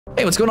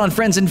Hey, what's going on,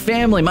 friends and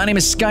family? My name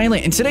is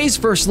Skylent. In today's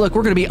first look,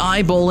 we're going to be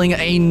eyeballing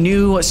a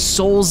new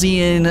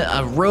Soulsian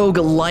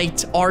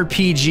roguelite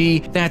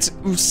RPG that's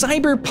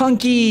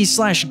cyberpunky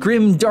slash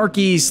grim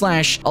darky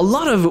slash a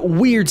lot of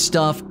weird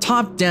stuff,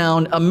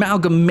 top-down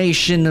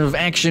amalgamation of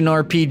action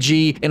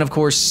RPG and, of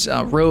course,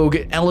 rogue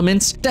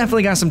elements.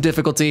 Definitely got some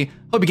difficulty.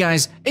 Hope you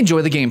guys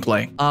enjoy the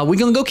gameplay. We're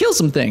gonna go kill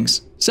some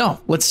things.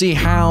 So let's see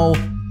how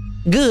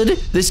good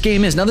this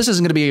game is. Now, this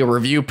isn't going to be a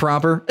review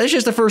proper. It's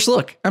just a first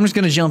look. I'm just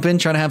going to jump in,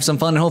 try to have some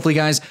fun, and hopefully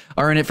you guys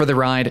are in it for the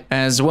ride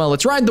as well.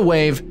 Let's ride the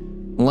wave.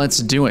 Let's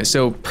do it.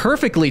 So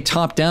perfectly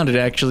top down, it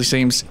actually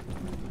seems.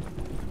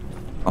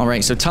 All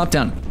right, so top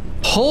down.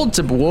 Hold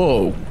to,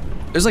 whoa.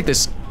 There's like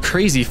this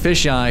crazy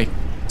fisheye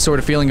sort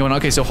of feeling going on.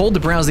 Okay, so hold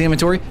to browse the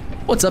inventory.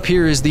 What's up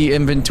here is the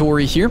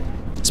inventory here.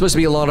 It's supposed to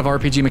be a lot of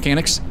RPG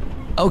mechanics.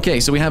 Okay,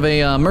 so we have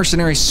a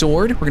mercenary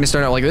sword. We're going to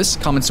start out like this.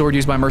 Common sword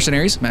used by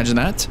mercenaries. Imagine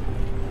that.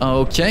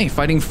 Okay,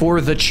 fighting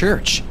for the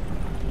church.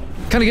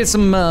 Kind of get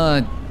some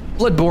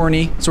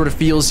Bloodborne-y sort of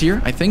feels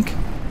here, I think.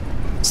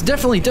 It's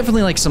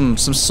definitely like some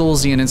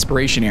Soulsian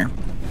inspiration here.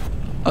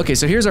 Okay,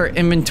 so here's our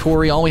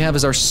inventory. All we have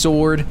is our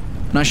sword.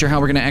 Not sure how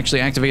we're gonna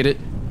actually activate it.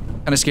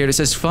 Kind of scared. It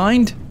says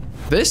find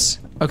this.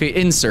 Okay,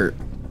 insert.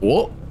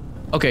 Whoa.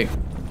 Okay,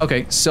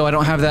 so I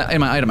don't have that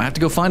in my item. I have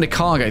to go find a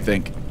cog, I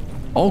think.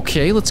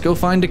 Okay, let's go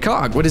find a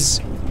cog. What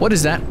is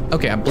that?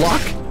 Okay, I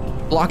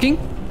blocking.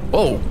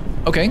 Whoa.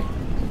 Okay.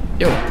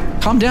 Yo,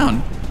 calm down.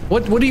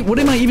 What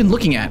am I even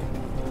looking at?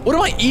 What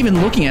am I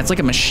even looking at? It's like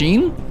a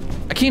machine?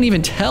 I can't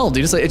even tell,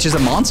 dude. It's just a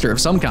monster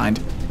of some kind.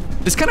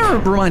 This kind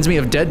of reminds me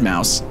of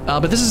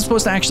Deadmau5, but this is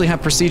supposed to actually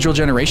have procedural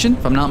generation,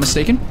 if I'm not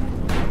mistaken.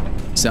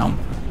 So,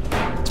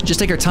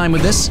 just take our time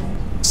with this.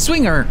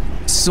 Swing our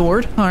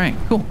sword. All right,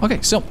 cool.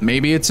 Okay, so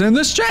maybe it's in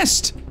this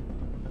chest.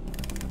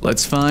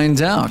 Let's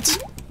find out.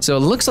 So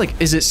it looks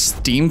like, is it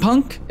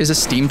steampunk? Is it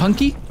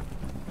steampunky?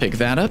 Pick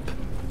that up.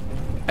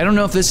 I don't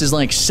know if this is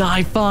like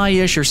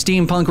sci-fi-ish or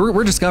steampunk.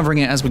 We're discovering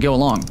it as we go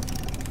along.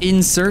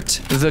 Insert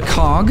the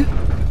cog.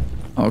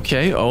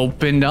 Okay,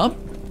 opened up.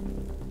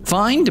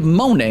 Find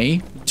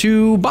Monet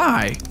to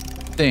buy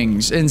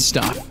things and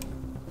stuff.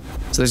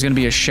 So there's gonna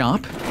be a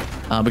shop.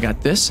 We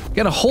got this. We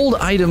gotta hold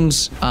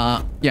items,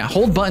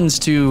 hold buttons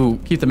to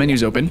keep the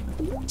menus open.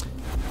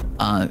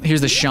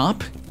 Here's the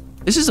shop.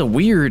 This is a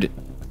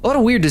lot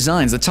of weird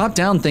designs. The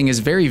top-down thing is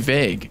very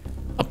vague.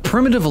 A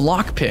primitive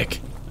lockpick.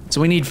 So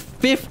we need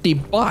 50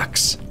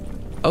 bucks.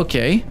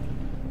 Okay.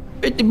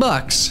 50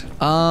 bucks.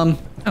 I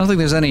don't think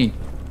there's any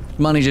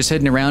money just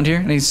hidden around here.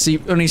 Any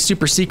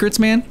super secrets,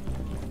 man?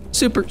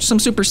 Some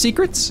super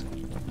secrets?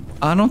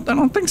 I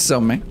don't think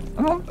so, man.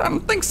 I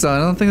don't think so. I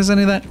don't think there's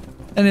any of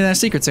that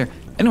secrets here.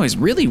 Anyways,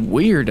 really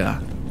weird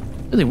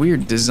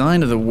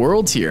design of the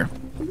world here.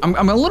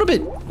 I'm a little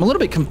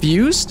bit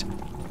confused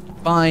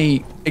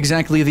by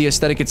exactly the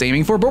aesthetic it's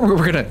aiming for, but we're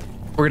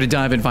gonna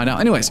dive in and find out.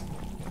 Anyways.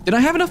 Did I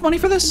have enough money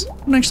for this? I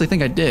don't actually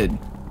think I did.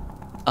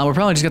 We're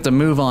probably just got to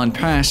move on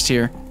past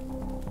here.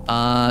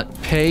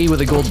 Pay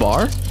with a gold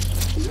bar.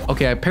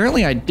 Okay,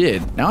 apparently I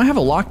did. Now I have a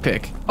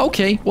lockpick.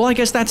 Okay, well, I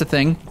guess that's a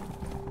thing.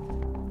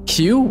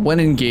 Q, when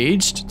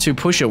engaged, to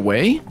push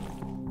away.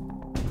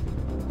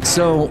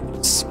 So,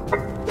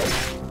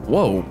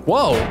 whoa.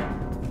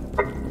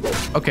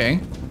 Okay.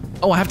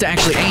 Oh, I have to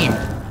actually aim.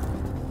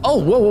 Oh,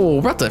 whoa, we're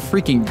about to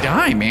freaking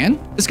die, man.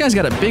 This guy's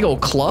got a big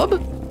old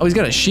club. Oh, he's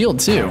got a shield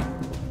too.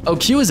 Oh,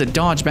 Q is a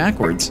dodge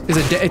backwards.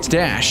 It's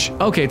dash.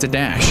 Okay, it's a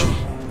dash.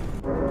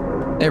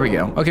 There we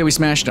go. Okay, we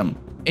smashed him.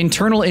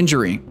 Internal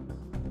injury.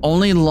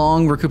 Only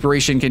long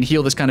recuperation can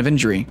heal this kind of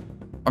injury.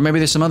 Or maybe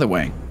there's some other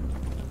way.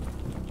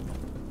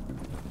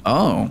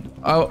 Oh,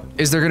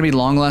 is there gonna be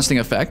long-lasting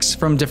effects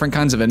from different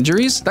kinds of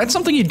injuries? That's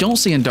something you don't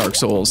see in Dark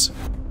Souls.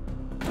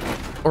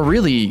 Or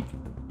really,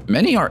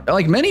 many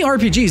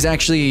RPGs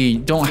actually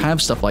don't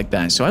have stuff like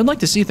that, so I'd like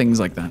to see things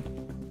like that.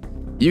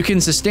 You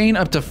can sustain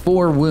up to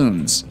 4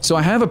 wounds. So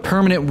I have a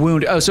permanent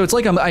wound. Oh, so it's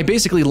like I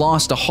basically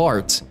lost a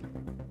heart.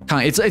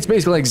 It's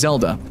basically like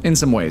Zelda in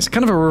some ways.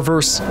 Kind of a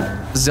reverse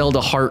Zelda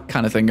heart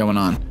kind of thing going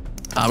on.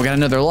 We got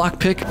another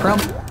lockpick.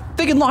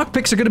 Thinking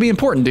lockpicks are gonna be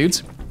important,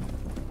 dudes.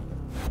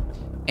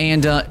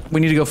 And we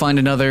need to go find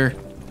another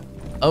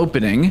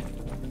opening,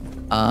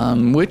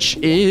 which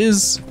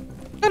is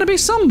gonna be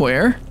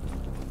somewhere.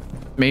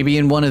 Maybe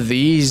in one of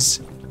these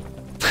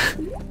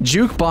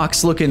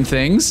jukebox looking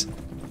things.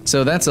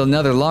 So that's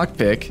another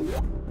lockpick.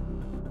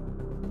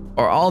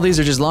 Or all these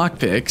are just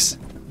lockpicks.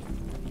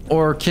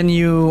 Or can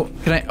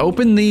I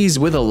open these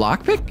with a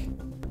lockpick?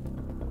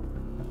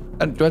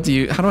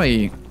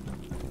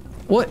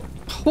 What?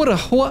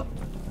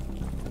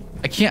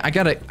 I can't, I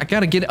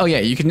gotta get, oh yeah,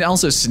 you can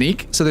also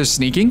sneak. So there's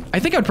sneaking. I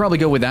think I'd probably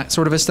go with that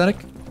sort of aesthetic.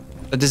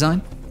 The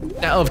design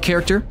of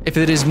character, if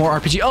it is more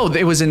RPG. Oh,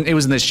 it was in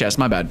this chest,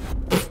 my bad.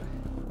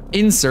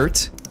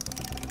 Insert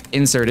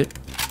it.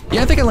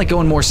 Yeah, I think I like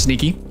going more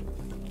sneaky.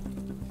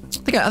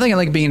 I think I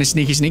like being a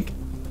sneaky sneak.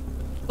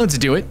 Let's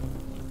do it.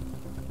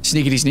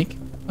 Sneakity sneak.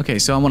 Okay,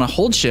 so I want to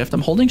hold shift.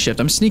 I'm holding shift.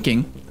 I'm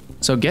sneaking.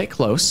 So get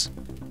close.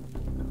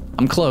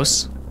 I'm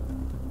close.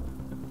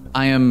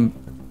 I am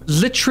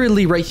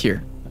literally right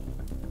here.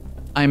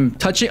 I'm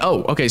touching,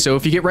 oh, okay, so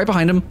if you get right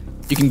behind him,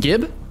 you can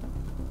gib.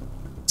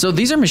 So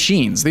these are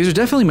machines. These are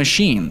definitely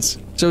machines.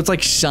 So it's like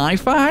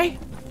sci-fi?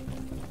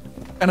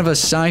 Kind of a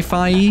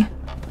sci-fi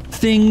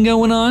thing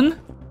going on.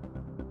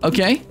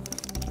 Okay.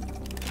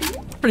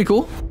 Pretty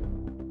cool.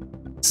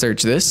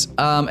 Search this.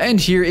 And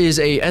here is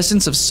a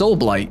essence of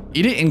Soulblight.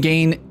 Eat it and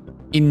gain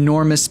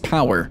enormous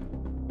power.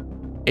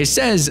 It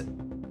says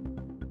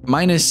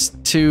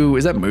 -2,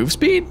 is that move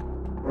speed?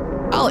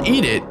 I'll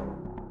eat it.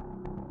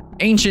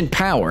 Ancient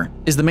power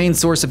is the main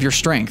source of your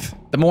strength.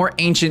 The more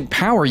ancient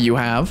power you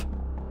have,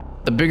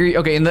 the bigger,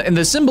 okay, and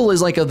the symbol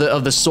is like of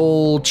the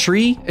soul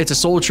tree. It's a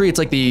soul tree. It's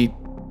like I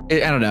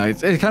don't know,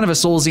 it's kind of a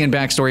Soulsian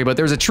backstory, but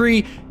there's a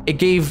tree, it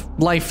gave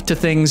life to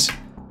things.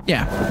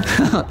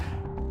 Yeah.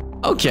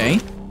 Okay,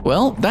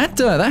 well, that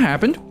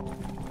happened.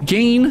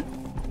 Gain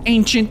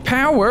ancient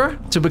power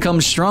to become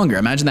stronger,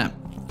 imagine that.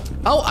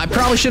 Oh, I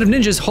probably should have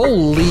ninjas,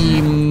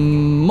 holy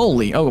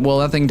moly. Oh, well,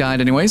 that thing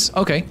died anyways,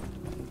 okay.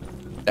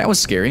 That was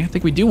scary. I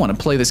think we do want to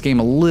play this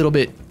game a little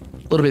bit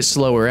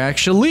slower,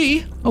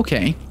 actually.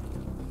 Okay.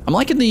 I'm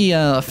liking the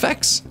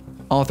effects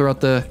all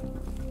throughout the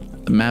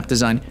map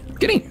design.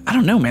 I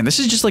don't know, man. This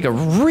is just like a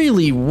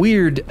really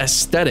weird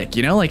aesthetic,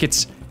 you know? Like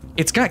it's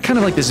got kind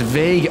of like this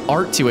vague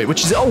art to it,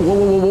 which is, oh,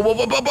 whoa,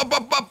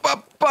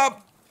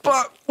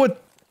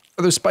 what?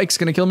 Are those spikes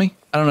gonna kill me?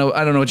 I don't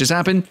know what just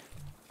happened.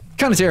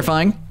 Kind of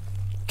terrifying.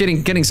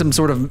 Getting some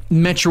sort of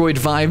Metroid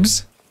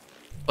vibes.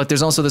 But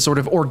there's also this sort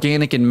of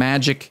organic and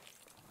magic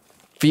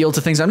feel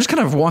to things. I'm just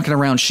kind of walking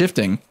around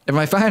shifting.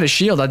 If I had a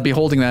shield, I'd be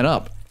holding that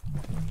up.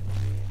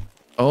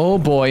 Oh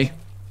boy.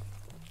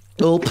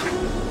 Gulp.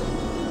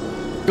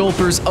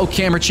 Gulpers. Oh,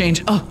 camera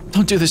change. Oh,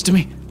 don't do this to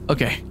me.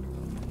 Okay.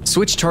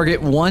 Switch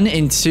target 1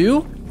 and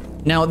 2.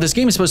 Now, this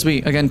game is supposed to be,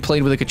 again,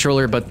 played with a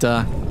controller, but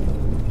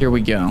here we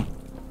go.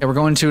 Okay, we're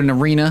going to an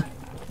arena.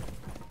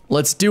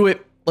 Let's do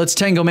it. Let's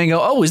tango mango.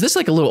 Oh, is this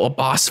like a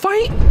boss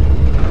fight?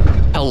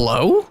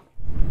 Hello?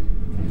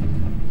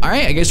 All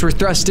right, I guess we're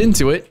thrust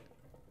into it.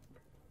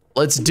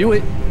 Let's do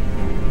it.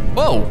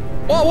 Whoa.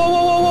 Whoa, whoa,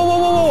 whoa, whoa, whoa, whoa,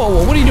 whoa,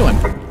 whoa, what are you doing?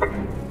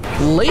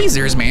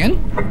 Lasers, man.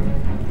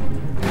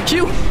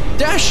 Q,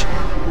 dash.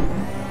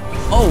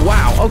 Oh,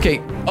 wow, okay.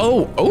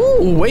 Oh,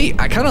 wait,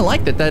 I kind of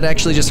like that. That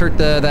actually just hurt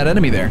that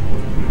enemy there.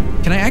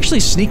 Can I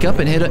actually sneak up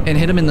and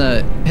hit him in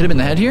the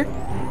head here?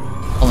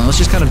 Hold on, let's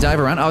just kind of dive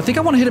around. Oh, I think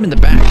I want to hit him in the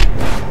back.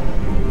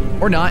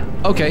 Or not,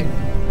 okay.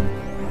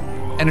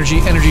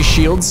 Energy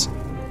shields.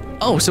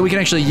 Oh, so we can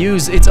actually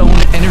use its own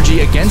energy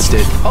against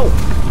it. Oh,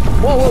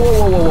 whoa, whoa, whoa,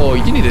 whoa, whoa, whoa.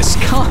 You need to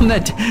calm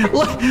that,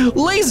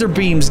 laser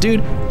beams,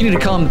 dude. You need to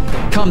calm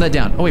that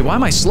down. Oh wait, why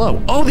am I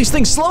slow? Oh, these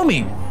things slow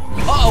me.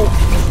 Uh-oh.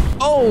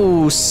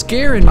 Oh,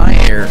 scare in my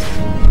hair.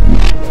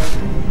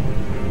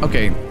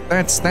 Okay,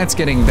 that's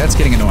getting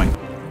annoying.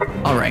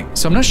 All right,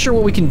 so I'm not sure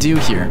what we can do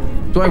here.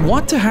 Do I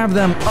want to have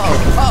them,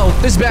 oh,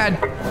 this is bad.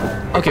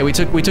 Okay, we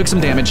took some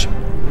damage.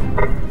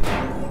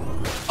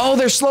 Oh,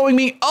 they're slowing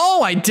me.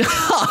 Oh, I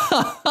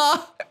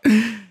died.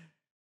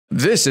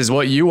 This is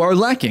what you are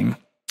lacking.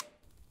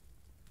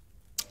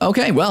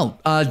 Okay, well,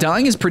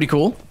 dying is pretty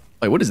cool.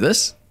 Wait, what is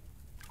this?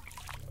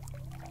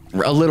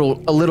 A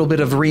little bit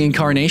of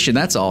reincarnation,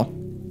 that's all.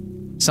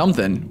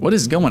 Something. What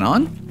is going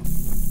on?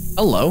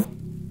 Hello.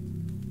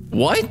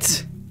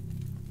 What?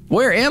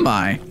 Where am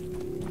I?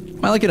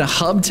 Am I like in a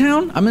hub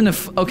town? I'm in a,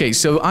 okay,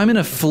 so I'm in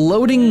a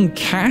floating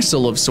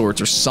castle of sorts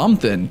or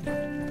something.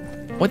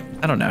 What?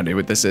 I don't know, dude,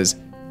 what this is.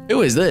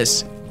 Who is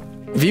this?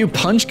 View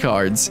punch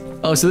cards.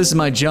 Oh, so this is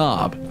my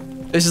job.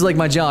 This is like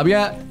my job.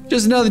 Yeah,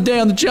 just another day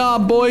on the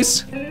job,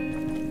 boys.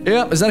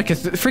 Yep, is that a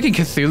freaking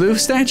Cthulhu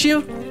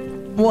statue?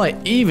 What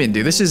even,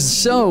 dude? This is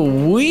so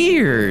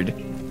weird.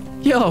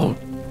 Yo,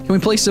 can we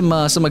play some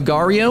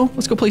Agario?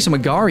 Let's go play some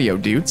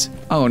Agario, dudes.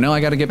 Oh no, I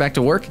gotta get back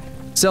to work.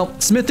 So,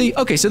 Smithy,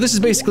 okay, so this is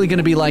basically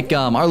gonna be like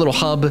our little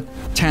hub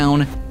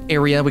town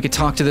area. We could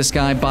talk to this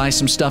guy, buy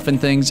some stuff and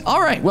things.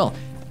 All right, well,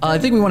 I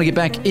think we want to get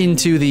back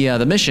into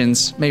the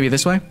missions. Maybe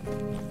this way?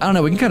 I don't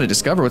know, we can kind of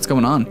discover what's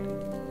going on.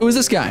 Who is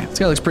this guy? This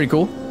guy looks pretty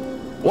cool.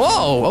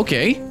 Whoa,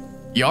 okay.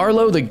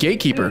 Yarlo the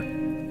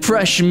Gatekeeper.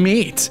 Fresh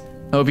meat.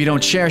 Hope you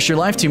don't cherish your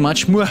life too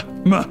much. Yeah.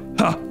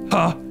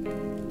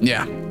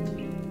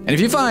 And if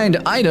you find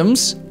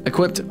items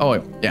equipped,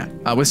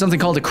 with something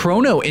called a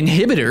chrono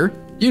inhibitor,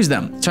 use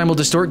them. Time will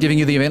distort, giving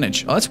you the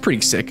advantage. Oh, that's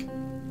pretty sick.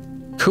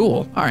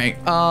 Cool. All right.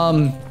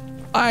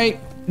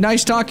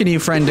 Nice talking to you,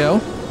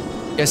 friendo.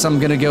 Guess I'm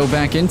gonna go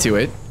back into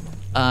it.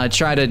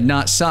 Try to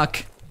not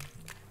suck.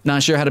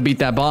 Not sure how to beat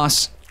that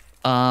boss.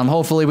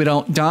 Hopefully we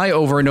don't die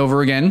over and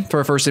over again for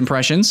our first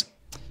impressions.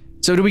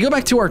 So do we go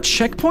back to our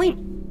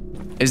checkpoint?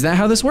 Is that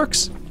how this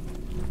works?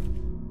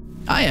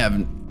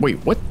 Wait,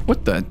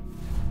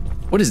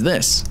 what is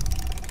this?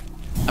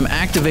 I'm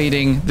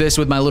activating this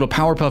with my little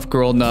Powerpuff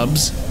Girl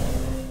nubs.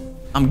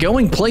 I'm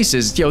going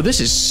places. Yo, this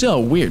is so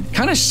weird.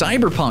 Kind of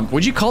cyberpunk.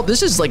 Would you call it?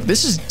 This is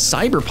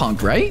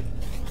cyberpunk, right?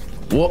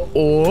 Whoa,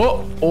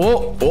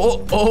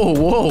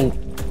 whoa.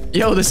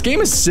 Yo, this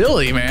game is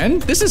silly, man.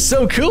 This is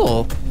so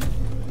cool.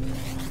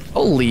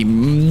 Holy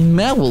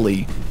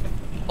moly.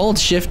 Hold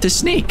shift to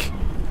sneak.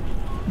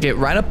 Get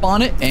right up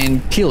on it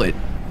and kill it.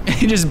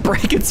 And just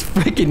break its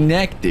freaking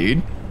neck,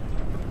 dude.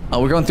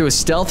 Oh, we're going through a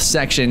stealth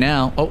section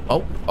now.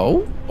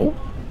 Oh.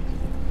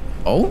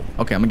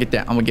 Okay, I'm gonna get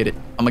that. I'm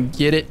gonna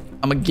get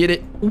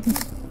it.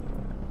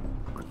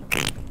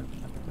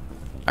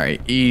 All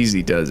right,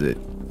 easy does it.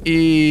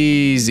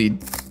 Easy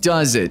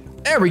does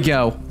it. There we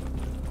go.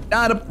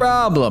 Not a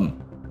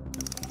problem.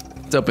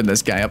 Let's open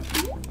this guy up.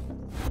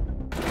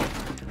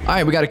 All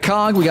right, we got a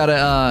cog. We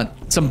got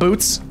some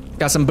boots.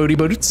 Got some booty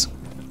boots.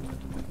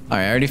 All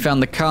right, I already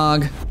found the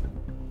cog.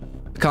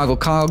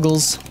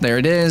 Coggles. There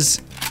it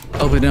is.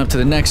 Open it up to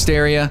the next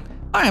area.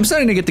 All right, I'm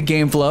starting to get the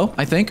game flow,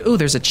 I think. Ooh,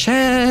 there's a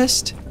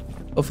chest.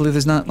 Hopefully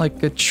there's not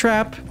like a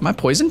trap. Am I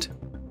poisoned?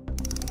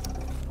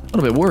 A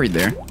little bit worried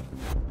there.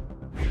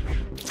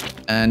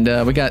 And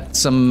we got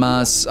some,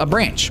 a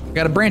branch. We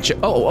got a branch.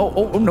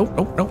 Oh,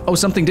 no. Oh,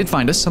 something did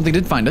find us.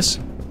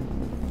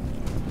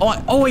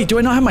 Oh, wait, do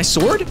I not have my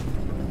sword?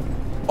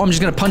 Oh, I'm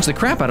just gonna punch the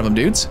crap out of them,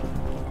 dudes.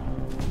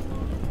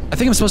 I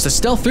think I'm supposed to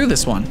stealth through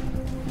this one.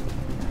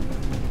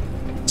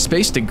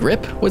 Space to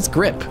grip? What's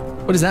grip?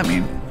 What does that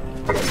mean?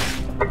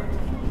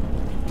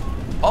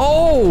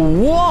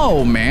 Oh,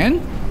 whoa, man.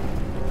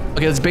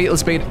 Okay, let's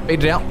bait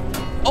it out.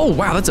 Oh,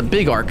 wow, that's a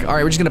big arc. All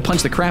right, we're just gonna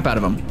punch the crap out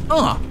of him.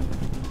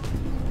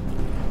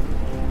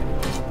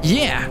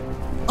 Yeah.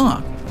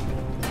 I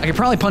could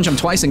probably punch him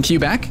twice and Q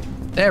back.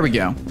 There we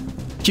go.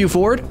 Q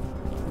forward.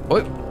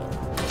 What?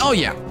 Oh,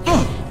 yeah.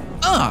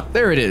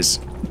 There it is.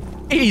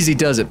 Easy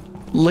does it,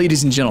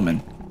 ladies and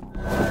gentlemen.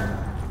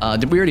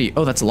 Did we already?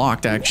 Oh, that's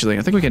locked, actually.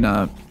 I think we can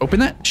open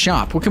that.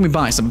 Shop. What can we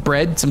buy? Some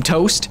bread? Some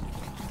toast?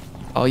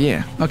 Oh,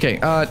 yeah. Okay.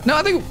 No,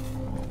 I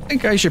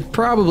think I should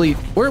probably.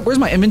 Where's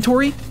my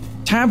inventory?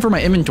 Tab for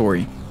my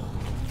inventory.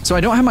 So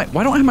I don't have my.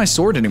 Why don't I have my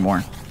sword anymore?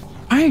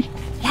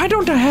 Why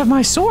don't I have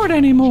my sword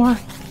anymore?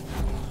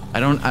 I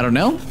don't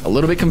know. A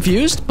little bit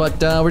confused, but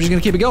we're just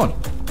gonna keep it going.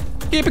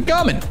 Keep it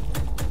coming.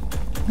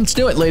 Let's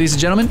do it, ladies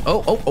and gentlemen.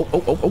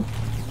 Oh.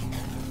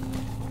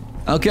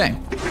 Okay.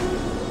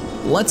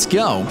 Let's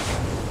go.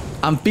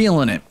 I'm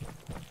feeling it.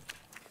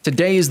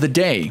 Today is the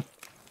day.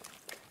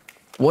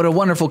 What a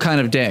wonderful kind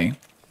of day.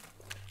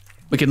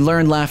 We can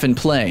learn, laugh, and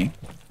play.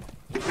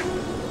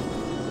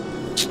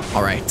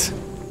 All right.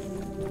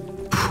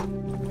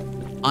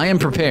 I am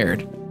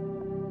prepared.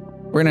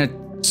 We're in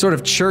a sort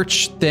of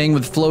church thing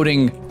with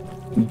floating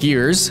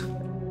gears.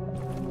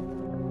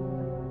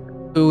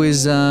 Who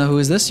is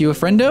this? You a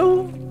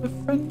friendo? A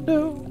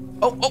friendo?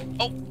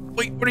 Oh,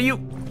 wait, what are you?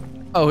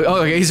 Oh,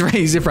 okay,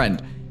 he's a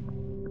friend.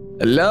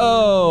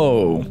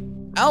 Hello,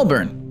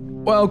 Albert.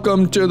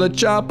 Welcome to the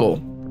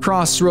chapel,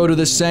 crossroad of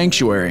the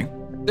sanctuary.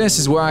 This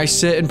is where I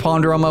sit and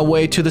ponder on my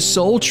way to the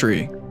soul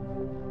tree.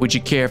 Would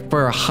you care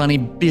for a honey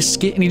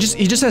biscuit? And he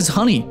just has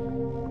honey.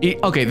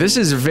 Okay, this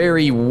is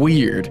very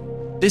weird.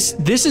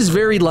 This is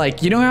very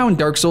like, you know how in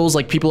Dark Souls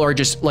like people are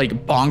just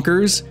like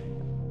bonkers?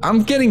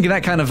 I'm getting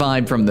that kind of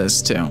vibe from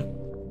this too.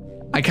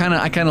 I kind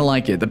of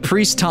like it. The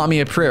priest taught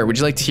me a prayer. Would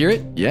you like to hear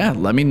it? Yeah,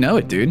 let me know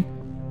it, dude.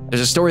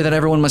 There's a story that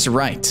everyone must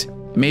write.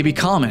 It may be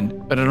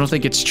common, but I don't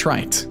think it's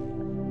trite.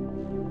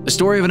 The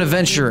story of an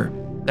adventurer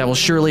that will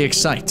surely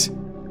excite,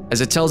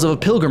 as it tells of a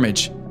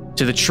pilgrimage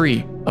to the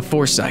tree of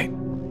foresight.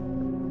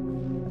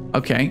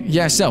 Okay,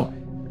 yeah, so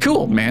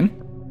cool, man.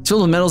 It's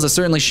filled with metals that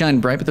certainly shine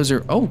bright, but those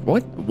are, oh,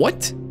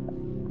 what?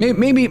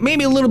 Maybe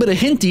a little bit of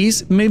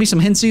hinties, maybe some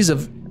hintsies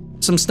of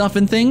some stuff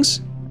and things.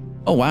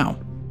 Oh, wow.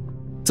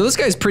 So this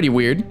guy's pretty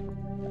weird.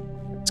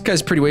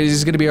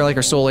 He's gonna be like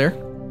our soul heir.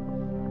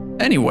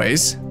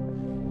 Anyways,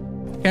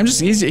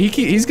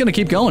 he's gonna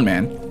keep going,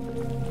 man.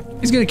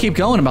 He's gonna keep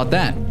going about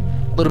that.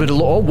 A little bit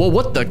of, oh, whoa,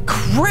 what the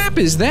crap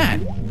is that?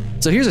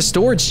 So here's a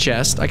storage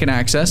chest I can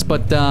access,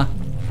 but,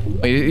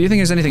 wait, you think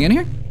there's anything in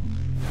here?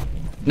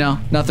 No,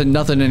 nothing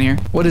in here.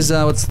 What is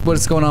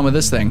going on with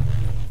this thing?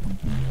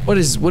 What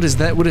is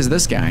that? What is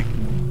this guy?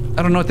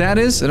 I don't know what that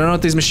is. I don't know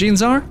what these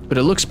machines are, but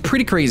it looks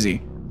pretty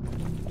crazy.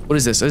 What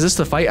is this? Is this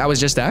the fight I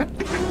was just at?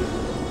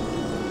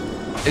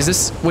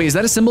 Wait, is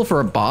that a symbol for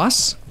a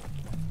boss?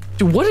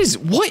 Dude, what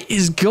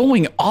is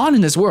going on in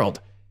this world?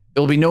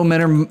 There will be no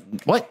better,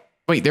 what?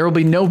 Wait, there will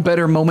be no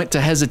better moment to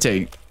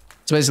hesitate.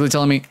 It's basically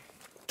telling me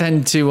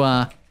then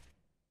to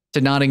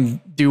not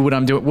do what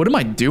I'm doing. What am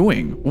I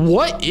doing?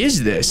 What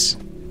is this?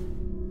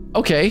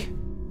 Okay.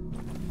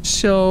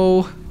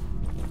 So,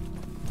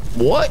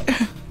 what?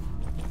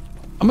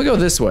 I'm gonna go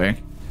this way.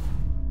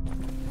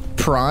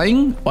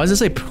 Prying? Why does it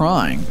say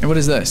prying? And what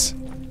is this?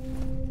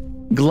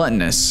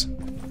 Gluttonous.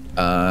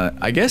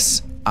 I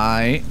guess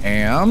I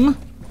am.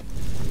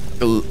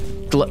 I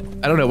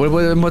don't know.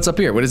 What's up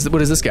here? What is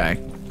this guy?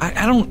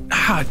 I don't.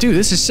 Dude,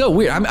 this is so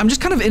weird. I'm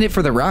just kind of in it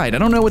for the ride. I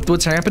don't know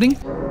what's happening.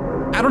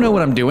 I don't know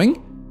what I'm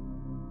doing.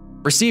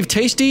 Receive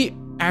tasty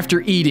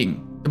after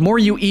eating. The more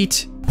you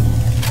eat.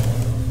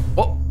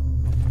 Oh.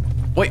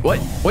 Wait, what?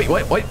 Wait,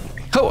 what?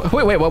 Oh,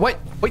 what?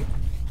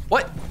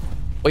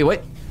 Wait,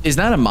 what? Is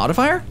that a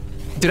modifier?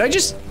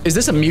 Is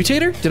this a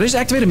mutator? Did I just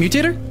activate a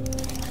mutator?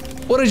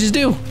 What did I just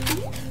do?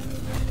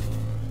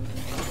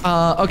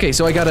 Okay,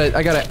 so I got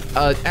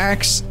a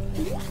axe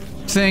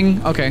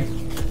thing. Okay.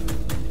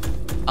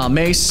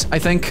 Mace, I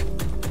think.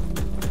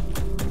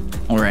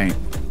 All right,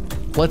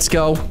 let's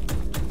go.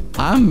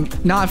 I'm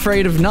not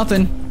afraid of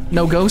nothing.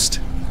 No ghost.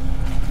 All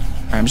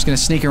right, I'm just gonna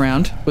sneak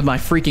around with my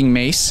freaking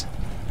mace.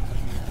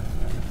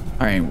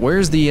 All right,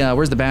 where's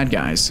the bad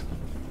guys?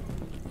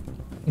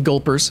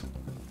 Gulpers.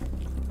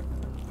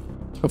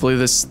 Hopefully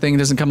this thing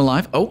doesn't come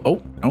alive.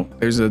 Oh,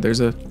 there's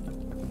a.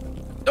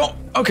 Oh,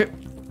 okay.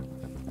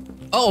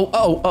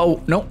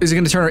 Oh, no. Is it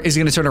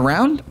gonna turn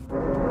around?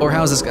 Or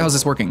how's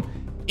this working?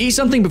 Eat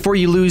something before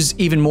you lose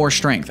even more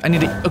strength.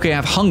 Okay, I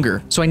have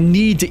hunger, so I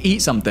need to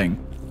eat something.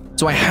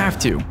 So I have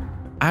to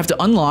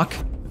unlock.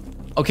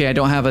 Okay, I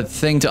don't have a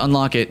thing to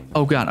unlock it.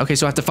 Oh god, okay,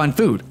 so I have to find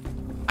food.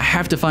 I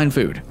have to find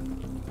food.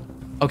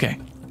 Okay,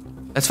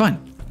 that's fine.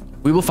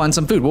 We will find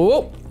some food.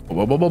 Whoa.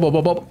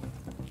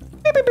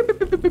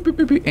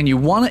 And you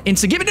wanna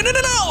insta-give it?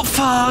 No,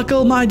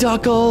 fuckle my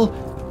duckle.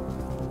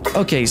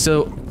 Okay,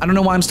 so I don't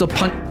know why I'm still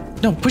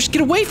No,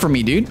 get away from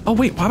me, dude. Oh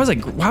wait, why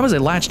was I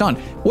latched on?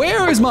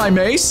 Where is my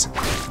mace?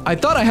 I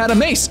thought I had a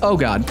mace. Oh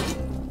god.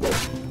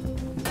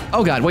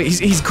 Oh god, wait,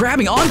 he's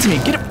grabbing onto me.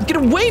 Get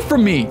away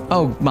from me.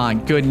 Oh my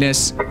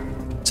goodness.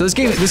 So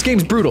this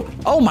game's brutal.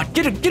 Oh my,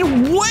 get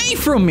away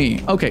from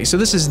me. Okay, so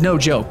this is no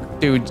joke,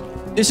 dude.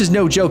 This is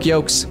no joke,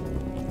 yokes.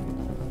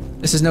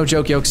 This is no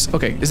joke, yokes.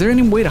 Okay, is there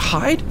any way to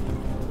hide?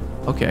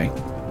 Okay.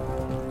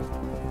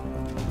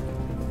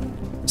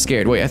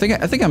 Scared. Wait, I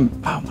think I'm.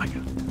 Oh my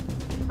god.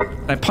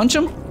 Can I punch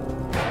him?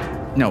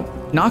 No.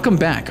 Knock him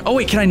back. Oh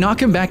wait, can I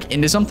knock him back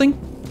into something?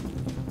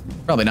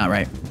 Probably not,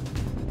 right?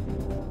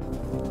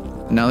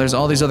 No, there's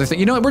all these other things.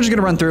 You know what? We're just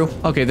gonna run through.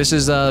 Okay, this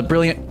is a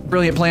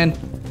brilliant plan.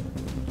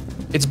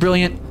 It's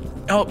brilliant.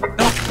 Oh,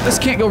 no, this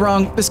can't go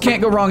wrong. This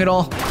can't go wrong at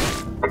all.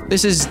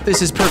 This is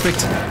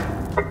perfect.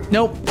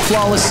 Nope,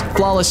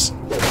 flawless.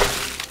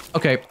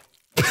 Okay.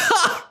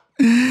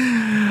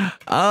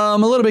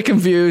 I'm a little bit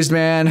confused,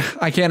 man.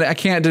 I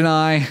can't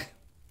deny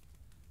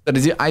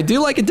that I do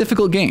like a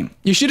difficult game.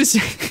 You should have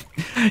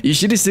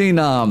seen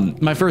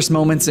my first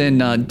moments in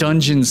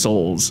Dungeon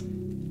Souls.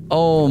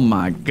 Oh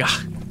my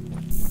god.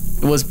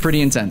 It was pretty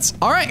intense.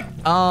 All right,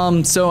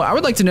 so I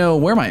would like to know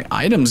where my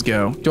items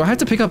go. Do I have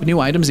to pick up new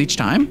items each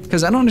time?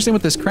 Because I don't understand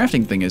what this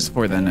crafting thing is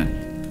for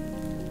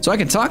then. So I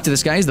can talk to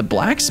this guy, he's the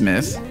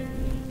blacksmith.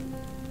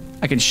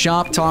 I can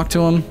shop, talk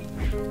to him.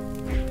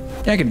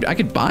 Yeah, I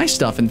could buy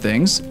stuff and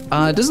things.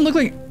 It doesn't look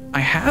like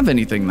I have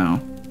anything though.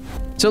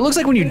 So it looks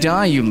like when you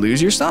die, you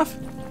lose your stuff?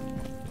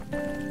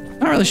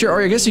 Not really sure,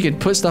 or I guess you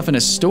could put stuff in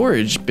a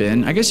storage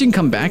bin. I guess you can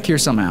come back here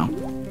somehow.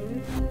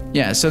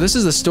 Yeah, so this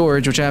is the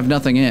storage, which I have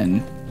nothing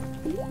in.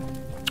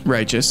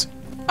 Righteous.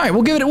 All right,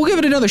 we'll give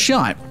it another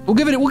shot. We'll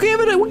give it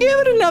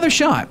another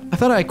shot. I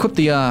thought I equipped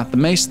the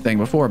mace thing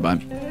before,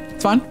 but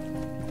it's fine.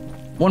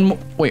 One more.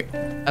 Wait.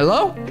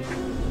 Hello?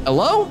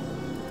 Hello?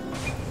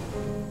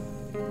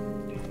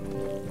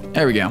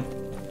 There we go.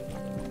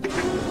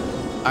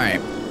 All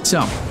right.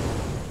 So,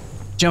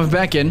 jumping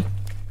back in.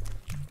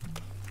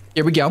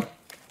 Here we go.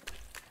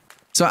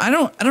 So I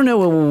don't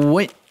know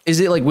what is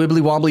it, like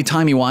wibbly wobbly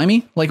timey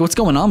wimey? Like what's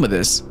going on with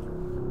this?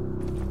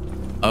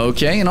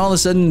 Okay, and all of a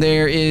sudden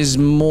there is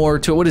more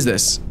to it. What is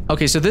this?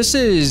 Okay, so this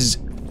is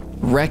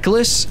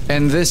reckless,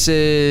 and this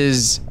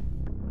is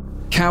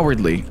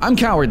cowardly. I'm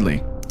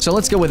cowardly, so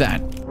let's go with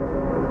that.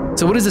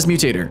 So what is this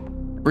mutator?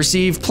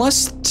 Receive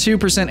plus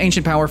 2%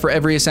 ancient power for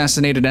every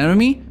assassinated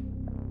enemy.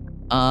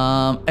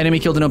 Enemy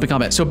killed in open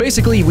combat. So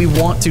basically, we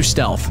want to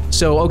stealth.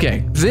 So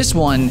okay, this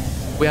one,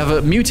 we have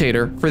a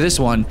mutator for this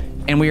one,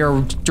 and we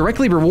are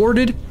directly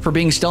rewarded for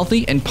being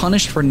stealthy and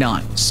punished for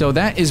not. So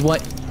that is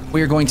what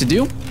we are going to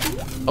do.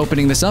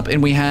 Opening this up,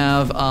 and we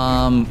have,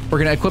 we're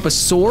gonna equip a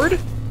sword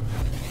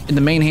in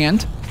the main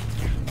hand.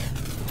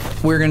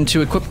 We're going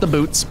to equip the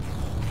boots.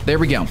 There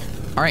we go.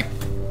 All right.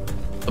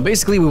 But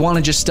basically, we want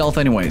to just stealth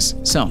anyways.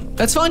 So,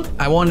 that's fun.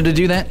 I wanted to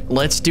do that.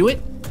 Let's do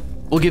it.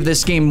 We'll give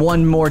this game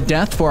one more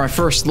death for our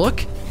first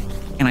look.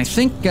 And I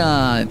think,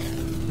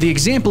 the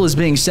example is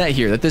being set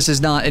here, that this is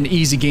not an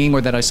easy game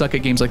or that I suck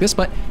at games like this,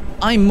 but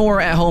I'm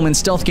more at home in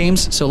stealth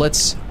games, so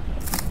let's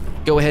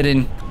go ahead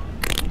and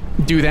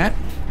do that.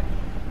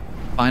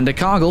 Find a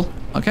coggle.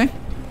 Okay.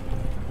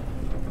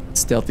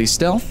 Stealthy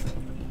stealth.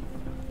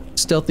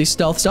 Stealthy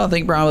stealth stealth. I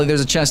think probably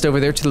there's a chest over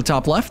there to the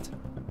top left.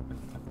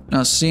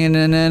 Not seeing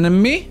an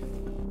enemy.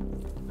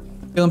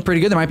 Feeling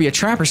pretty good. There might be a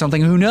trap or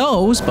something. Who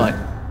knows? But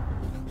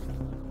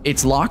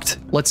it's locked.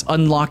 Let's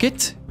unlock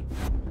it.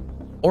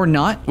 Or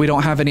not. We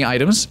don't have any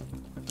items.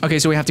 Okay,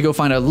 so we have to go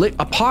find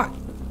a pot.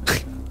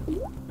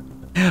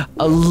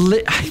 A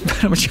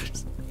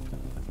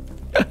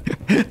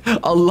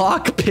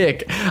lock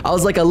pick. I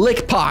was like a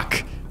lick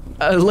pock.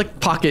 A lick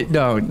pocket.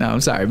 No,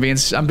 I'm sorry. I'm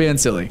being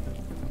silly.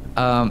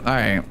 All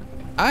right.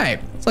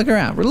 Let's look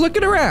around. We're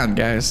looking around,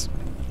 guys.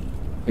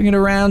 Looking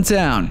around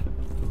town.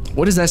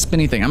 What is that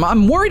spinny thing?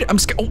 I'm worried. I'm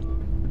scared. Oh.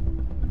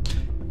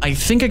 I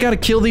think I gotta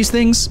kill these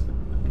things.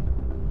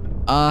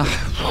 All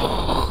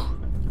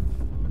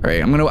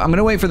right. I'm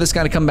gonna wait for this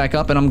guy to come back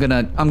up, and I'm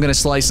gonna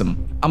slice him.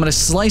 I'm gonna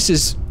slice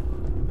his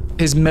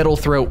his metal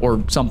throat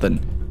or something.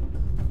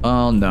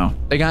 Oh no,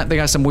 they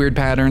got some weird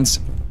patterns.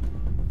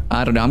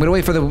 I don't know. I'm gonna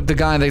wait for the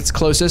guy that's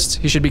closest.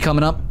 He should be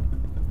coming up.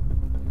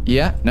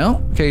 Yeah,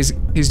 no? Okay,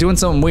 he's doing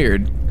something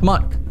weird. Come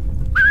on.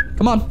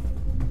 Come on.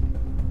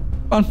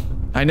 Come on.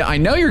 I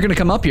know you're gonna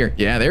come up here.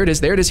 Yeah, there it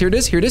is, there it is, here it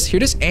is, here it is, here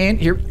it is, and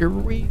here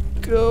we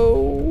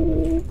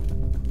go.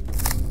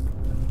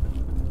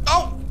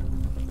 Oh!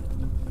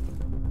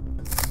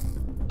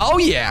 Oh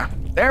yeah,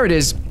 there it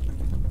is.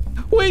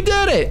 We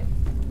did it!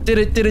 Did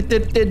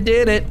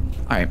it.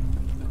 All right.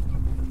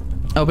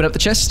 Open up the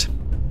chest.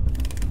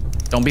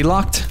 Don't be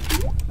locked.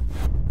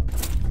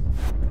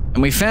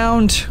 And we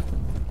found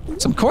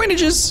some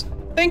coinages,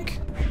 I think.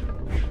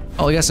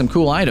 Oh, we got some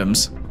cool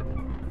items.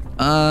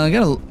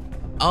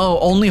 Oh,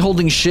 only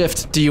holding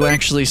shift do you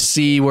actually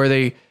see where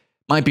they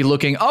might be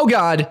looking. Oh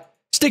God,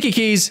 sticky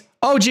keys.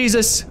 Oh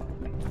Jesus.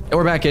 And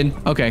we're back in,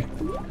 okay.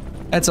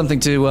 That's something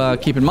to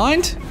keep in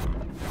mind.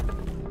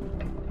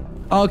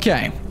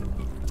 Okay,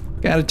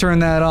 gotta turn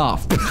that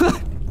off.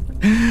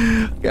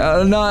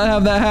 Gotta not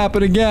have that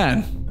happen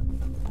again.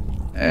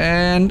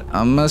 And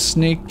I'm a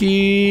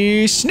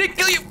sneaky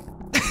you.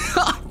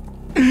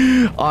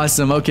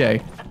 Awesome,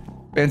 okay.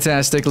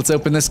 Fantastic, let's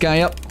open this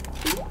guy up.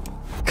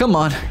 Come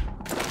on.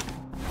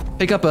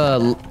 Pick up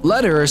a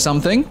letter or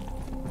something.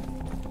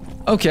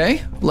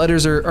 Okay,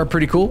 letters are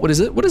pretty cool. What is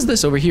it? What is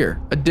this over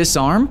here? A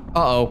disarm?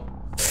 Uh-oh.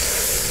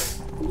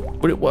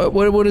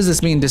 What does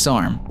this mean,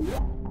 disarm?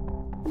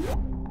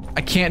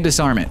 I can't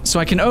disarm it.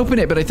 So I can open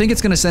it, but I think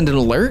it's gonna send an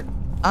alert.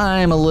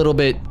 I'm a little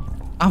bit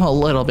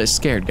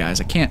scared,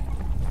 guys.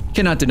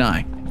 Cannot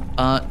deny.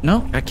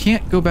 No, I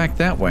can't go back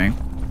that way.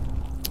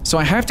 So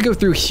I have to go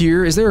through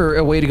here. Is there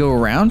a way to go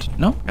around?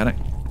 No,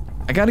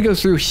 I gotta go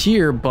through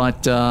here,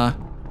 but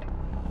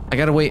I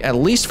gotta wait at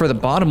least for the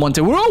bottom one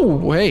to,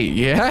 whoa, hey,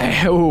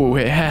 yeah, oh,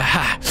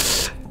 yeah.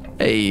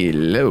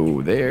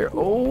 Hello there.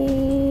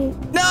 Oh,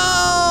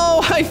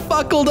 no, I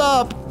fuckled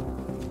up.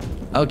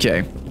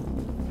 Okay.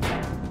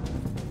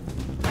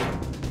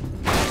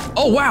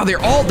 Oh wow,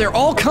 they're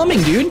all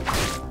coming, dude.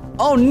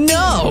 Oh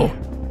no.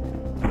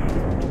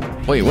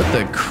 Wait, what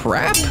the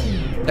crap?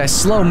 That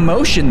slow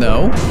motion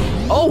though.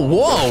 Oh,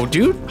 whoa,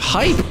 dude.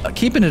 Hype,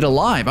 keeping it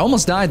alive. I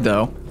almost died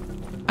though.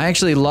 I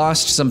actually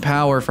lost some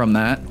power from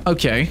that.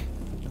 Okay.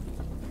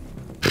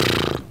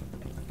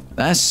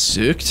 That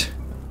sucked.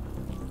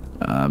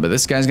 But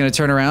this guy's gonna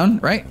turn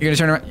around, right? You're gonna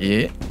turn around,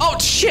 yeah. Oh,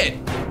 shit.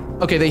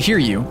 Okay, they hear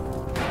you.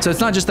 So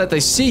it's not just that they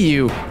see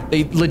you,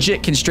 they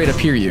legit can straight up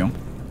hear you.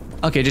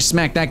 Okay, just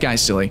smack that guy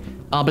silly.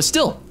 But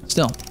still.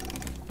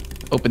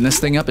 Open this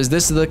thing up. Is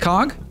this the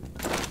cog?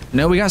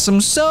 No, we got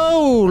some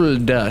soul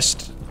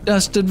dust.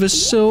 Dust of a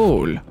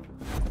soul.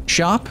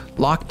 Shop,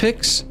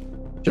 lockpicks.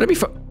 Should I be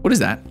what is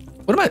that?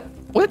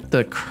 What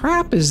the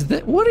crap is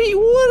that? What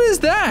is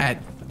that?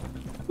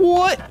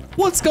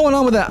 What's going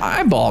on with that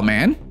eyeball,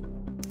 man?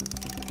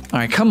 All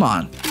right, come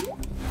on.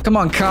 Come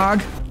on,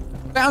 cog.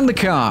 Found the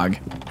cog.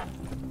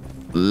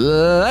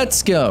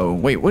 Let's go.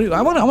 Wait,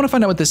 I want to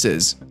find out what this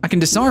is. I can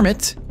disarm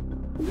it,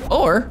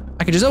 or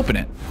I can just open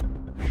it.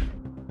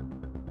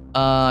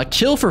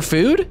 Kill for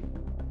food?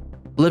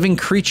 Living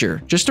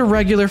creature, just a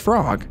regular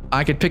frog.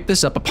 I could pick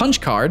this up, a punch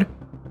card.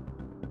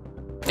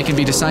 It can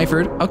be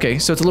deciphered. Okay,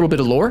 so it's a little bit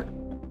of lore.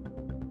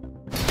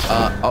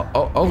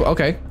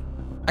 Okay.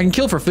 I can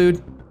kill for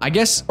food, I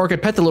guess, or I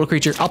could pet the little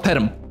creature. I'll pet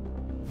him.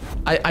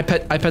 I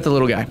pet the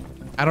little guy.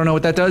 I don't know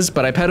what that does,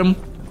 but I pet him.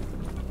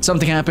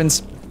 Something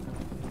happens.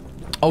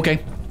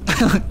 Okay.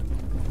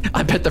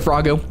 I pet the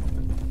froggo.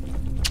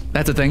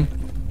 That's a thing.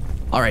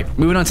 All right,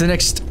 moving on to the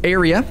next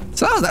area.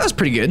 So that was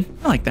pretty good.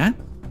 I like that.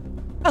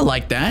 I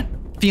like that.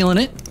 Feeling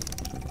it.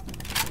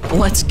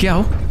 Let's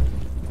go.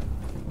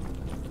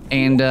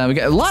 And we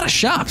got a lot of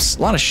shops.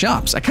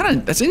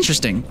 That's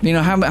interesting. You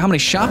know how many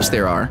shops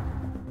there are.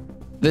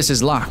 This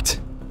is locked.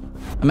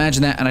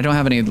 Imagine that, and I don't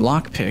have any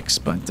lock picks,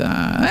 but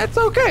that's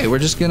okay. We're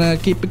just gonna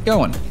keep it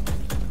going.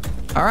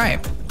 All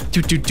right.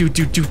 Do.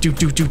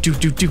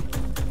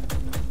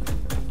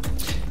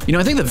 You know,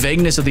 I think the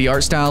vagueness of the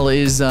art style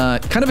is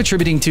kind of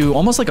attributing to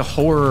almost like a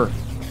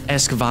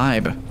horror-esque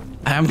vibe.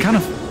 I'm kind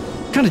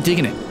of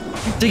digging it.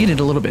 Digging it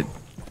a little bit.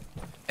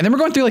 And then we're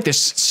going through like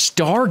this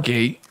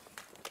Stargate.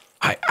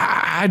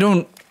 I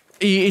don't,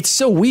 it's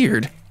so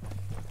weird.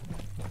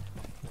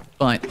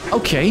 But,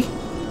 okay.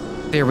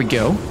 There we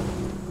go.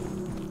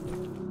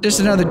 Just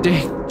another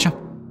day.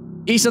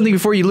 Eat something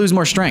before you lose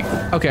more strength.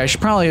 Okay, I should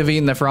probably have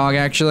eaten the frog,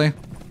 actually.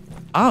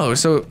 Oh,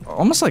 so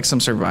almost like some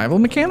survival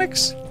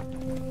mechanics?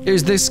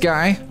 Here's this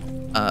guy.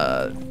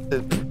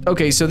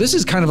 Okay, so this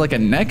is kind of like a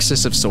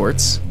nexus of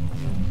sorts.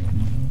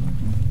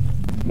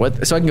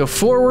 What? So I can go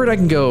forward, I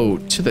can go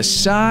to the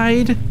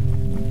side.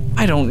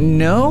 I don't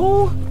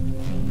know.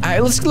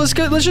 Let's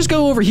just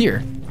go over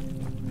here.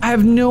 I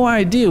have no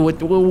idea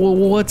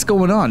what's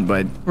going on,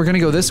 but we're gonna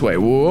go this way.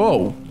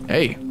 Whoa,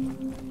 hey.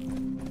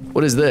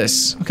 What is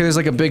this? Okay, there's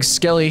like a big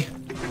skelly,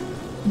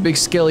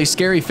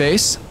 scary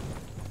face.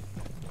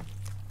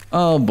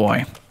 Oh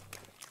boy.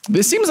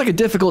 This seems like a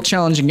difficult,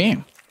 challenging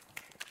game.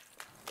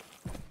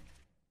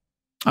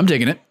 I'm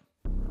digging it.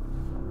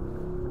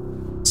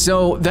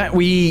 So that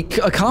we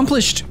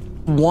accomplished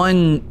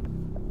one...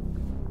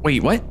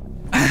 Wait, what?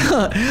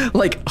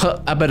 Like,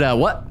 but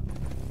what?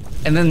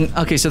 And then,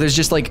 okay, so there's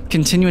just like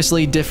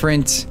continuously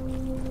different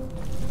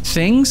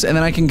things, and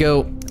then I can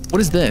go,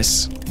 what is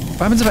this? What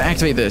happens if I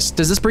activate this?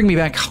 Does this bring me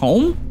back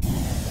home?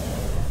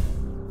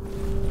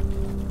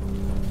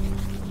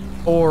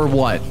 Or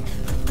what?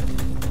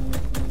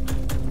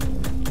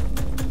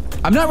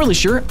 I'm not really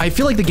sure. I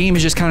feel like the game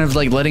is just kind of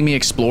like letting me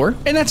explore,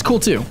 and that's cool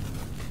too.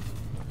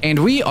 And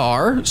we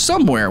are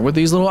somewhere with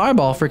these little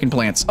eyeball freaking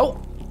plants.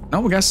 Oh, no,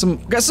 we got some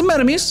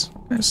enemies.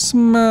 There's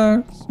some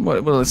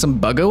some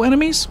buggo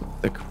enemies.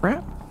 What the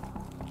crap?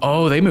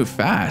 Oh, they move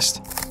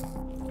fast.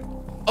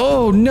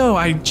 Oh no,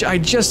 I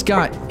just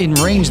got in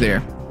range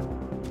there.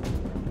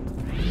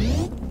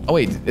 Oh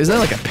wait, is that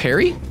like a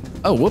parry?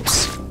 Oh,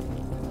 whoops.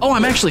 Oh,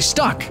 I'm actually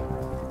stuck.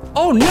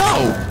 Oh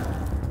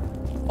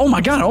no! Oh my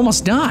god, I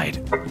almost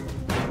died.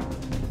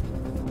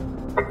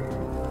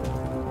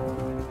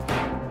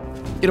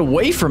 Get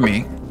away from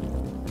me.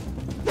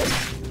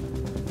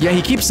 Yeah,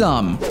 he keeps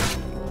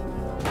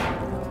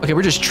okay,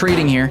 we're just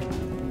trading here.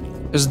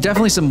 There's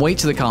definitely some weight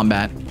to the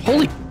combat.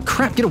 Holy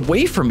crap, get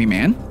away from me,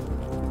 man.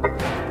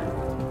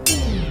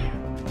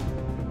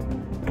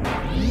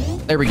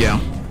 There we go.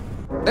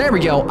 There we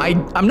go.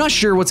 I'm not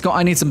sure what's going on.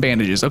 I need some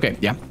bandages. Okay,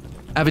 yeah.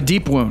 I have a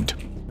deep wound.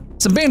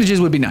 Some bandages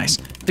would be nice.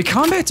 The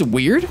combat's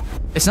weird.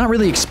 It's not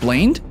really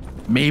explained.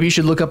 Maybe you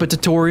should look up a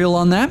tutorial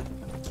on that.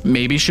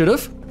 Maybe should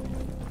have.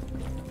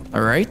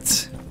 All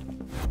right.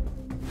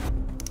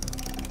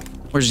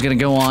 We're just gonna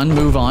go on,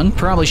 move on.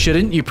 Probably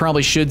shouldn't. You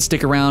probably should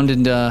stick around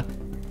and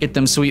get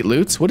them sweet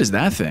loots. What is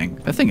that thing?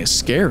 That thing is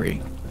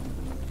scary.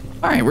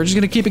 All right, we're just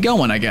gonna keep it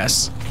going, I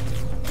guess.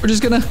 We're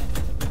just gonna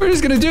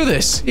do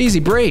this. Easy,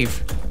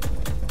 brave.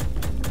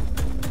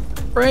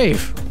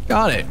 Brave,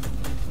 got it.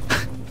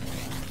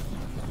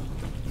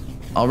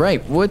 All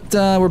right, we're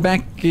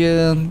back,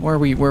 where are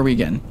we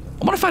again?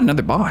 I wanna find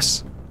another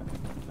boss.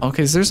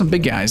 Okay, so there's some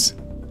big guys.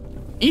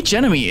 Each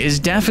enemy is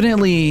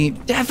definitely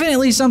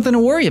something to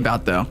worry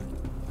about though.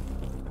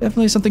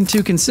 Definitely something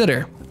to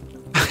consider.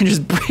 I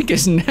just break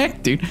his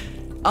neck, dude.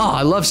 Oh,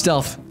 I love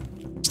stealth.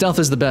 Stealth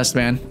is the best,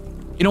 man.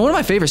 You know, one of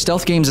my favorite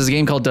stealth games is a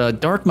game called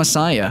Dark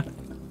Messiah,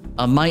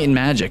 Might and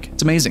Magic.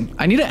 It's amazing.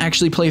 I need to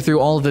actually play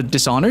through all of the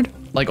Dishonored,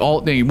 like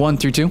all 1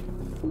 through 2,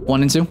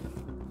 1 and 2,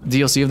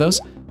 DLC of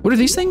those. What are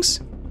these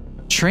things?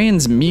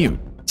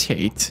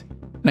 Transmutate,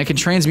 and I can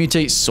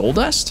transmutate soul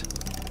dust?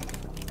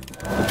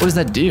 What does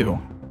that do?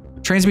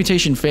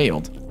 Transmutation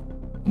failed.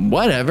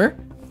 Whatever.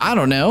 I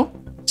don't know.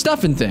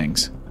 Stuffing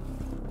things.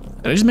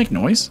 Did I just make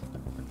noise?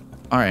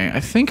 All right, I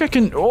think I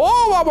can.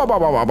 Oh, all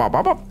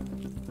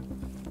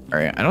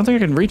right, I don't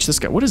think I can reach this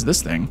guy. What is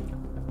this thing?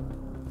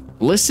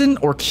 Listen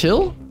or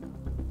kill?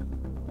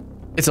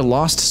 It's a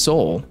lost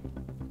soul.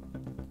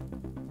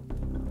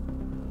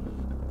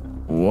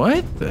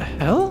 What the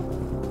hell?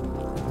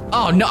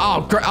 Oh no!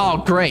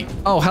 Oh great!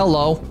 Oh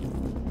hello,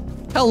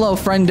 hello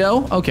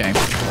friendo. Okay.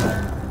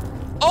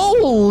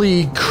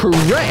 Holy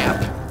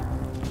crap!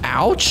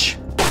 Ouch!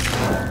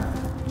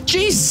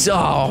 Jeez!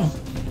 Oh.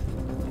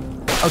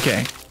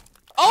 Okay.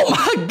 Oh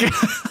my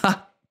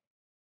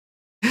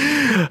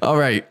god! All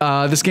right.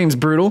 This game's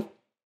brutal.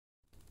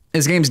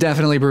 This game's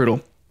definitely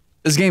brutal.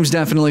 This game's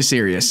definitely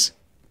serious.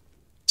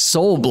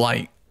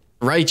 Soulblight.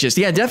 Righteous.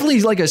 Yeah,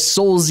 definitely like a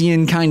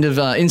Soulsian kind of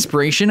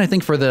inspiration, I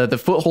think, for the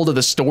foothold of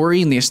the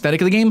story and the aesthetic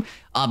of the game.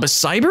 But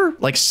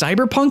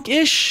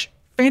cyberpunk-ish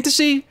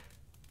fantasy,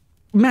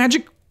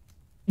 magic,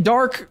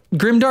 dark,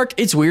 grimdark.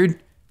 It's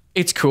weird.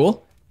 It's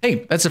cool.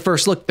 Hey, that's the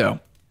first look, though.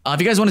 If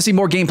you guys want to see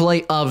more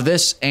gameplay of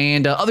this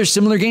and other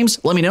similar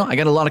games, let me know. I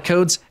got a lot of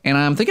codes, and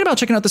I'm thinking about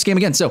checking out this game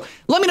again. So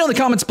let me know in the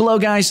comments below,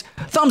 guys.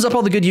 Thumbs up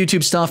all the good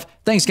YouTube stuff.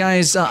 Thanks,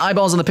 guys.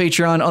 Eyeballs on the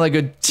Patreon, all that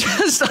good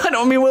stuff. I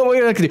don't mean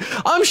what I can do.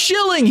 I'm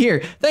shilling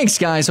here. Thanks,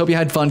 guys. Hope you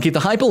had fun. Keep the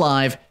hype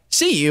alive.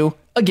 See you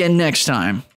again next time.